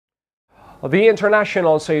The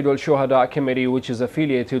International al-Shuhada Committee, which is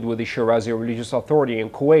affiliated with the Shirazi Religious Authority in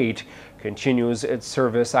Kuwait, continues its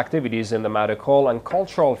service activities in the medical and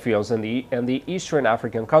cultural fields in the Eastern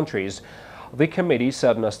African countries. The committee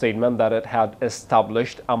said in a statement that it had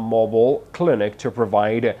established a mobile clinic to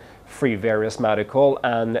provide free various medical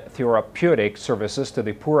and therapeutic services to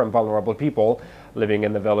the poor and vulnerable people living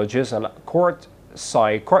in the villages and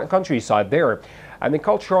countryside there. And in the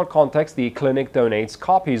cultural context, the clinic donates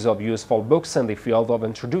copies of useful books in the field of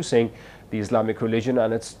introducing the Islamic religion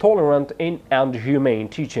and its tolerant and humane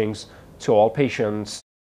teachings to all patients.